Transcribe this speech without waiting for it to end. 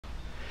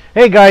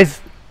Hey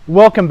guys,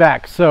 welcome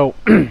back. So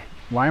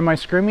why am I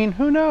screaming?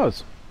 Who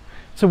knows?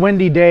 It's a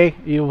windy day.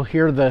 You'll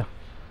hear the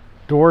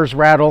doors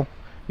rattle.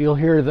 You'll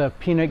hear the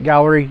peanut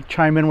gallery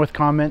chime in with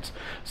comments.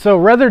 So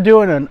rather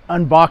doing an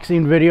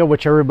unboxing video,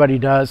 which everybody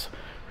does,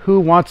 who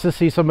wants to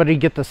see somebody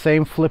get the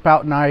same flip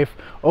out knife,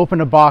 open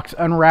a box,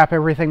 unwrap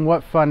everything?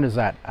 What fun is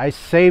that? I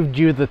saved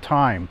you the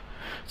time.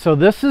 So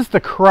this is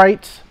the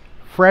Kreitz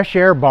fresh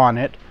air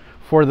bonnet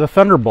for the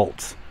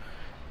Thunderbolts.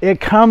 It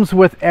comes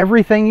with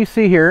everything you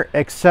see here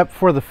except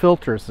for the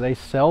filters. They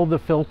sell the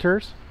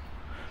filters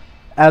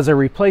as a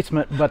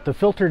replacement, but the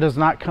filter does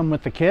not come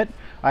with the kit.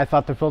 I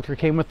thought the filter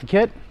came with the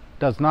kit.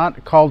 Does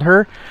not. Called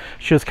her.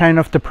 She was kind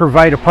enough to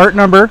provide a part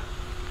number.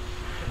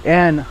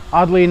 And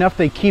oddly enough,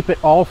 they keep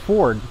it all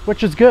forward,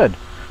 which is good.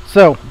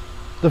 So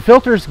the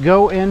filters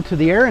go into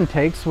the air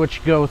intakes,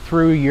 which go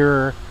through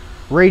your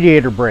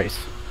radiator brace.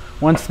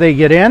 Once they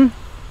get in,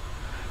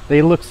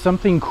 they look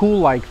something cool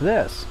like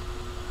this.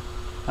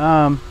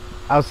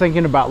 I was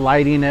thinking about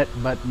lighting it,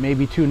 but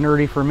maybe too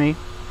nerdy for me.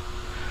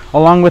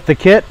 Along with the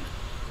kit,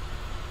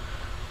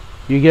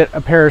 you get a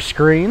pair of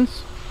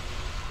screens.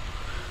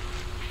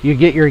 You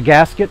get your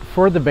gasket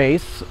for the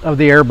base of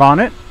the air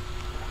bonnet.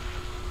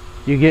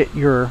 You get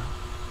your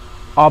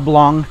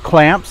oblong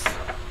clamps.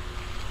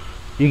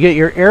 You get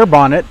your air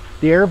bonnet.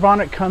 The air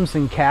bonnet comes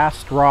in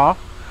cast raw.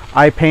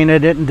 I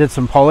painted it and did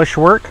some polish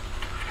work.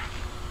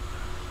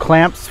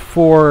 Clamps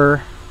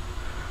for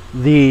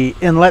the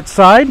inlet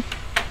side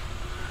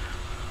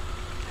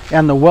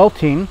and the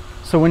welting.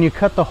 So when you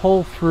cut the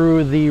hole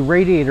through the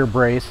radiator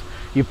brace,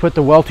 you put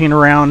the welting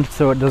around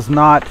so it does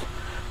not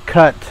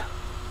cut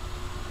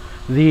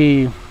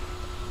the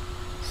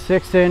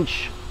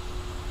 6-inch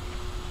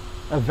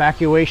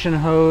evacuation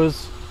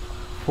hose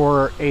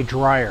for a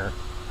dryer.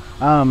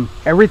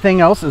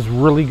 Everything else is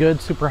really good,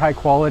 super high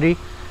quality.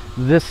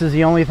 This is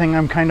the only thing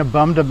I'm kind of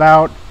bummed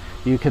about.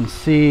 You can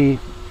see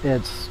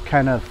it's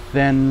kind of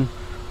thin,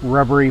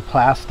 rubbery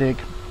plastic.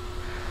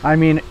 I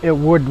mean, it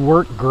would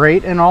work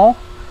great and all.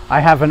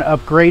 I have an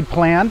upgrade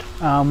planned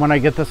when I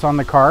get this on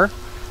the car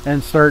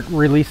and start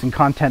releasing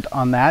content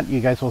on that. You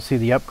guys will see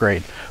the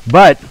upgrade.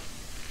 But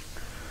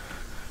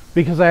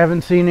because I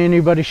haven't seen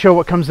anybody show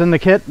what comes in the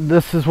kit,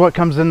 this is what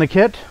comes in the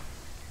kit.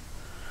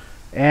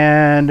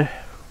 And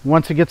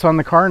once it gets on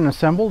the car and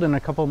assembled in a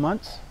couple of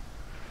months,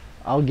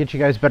 I'll get you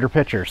guys better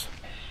pictures.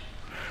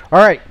 All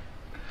right,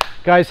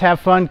 guys, have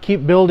fun,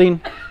 keep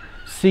building.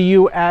 See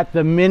you at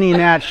the Mini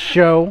Natch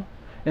show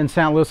in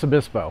San Luis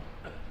Obispo.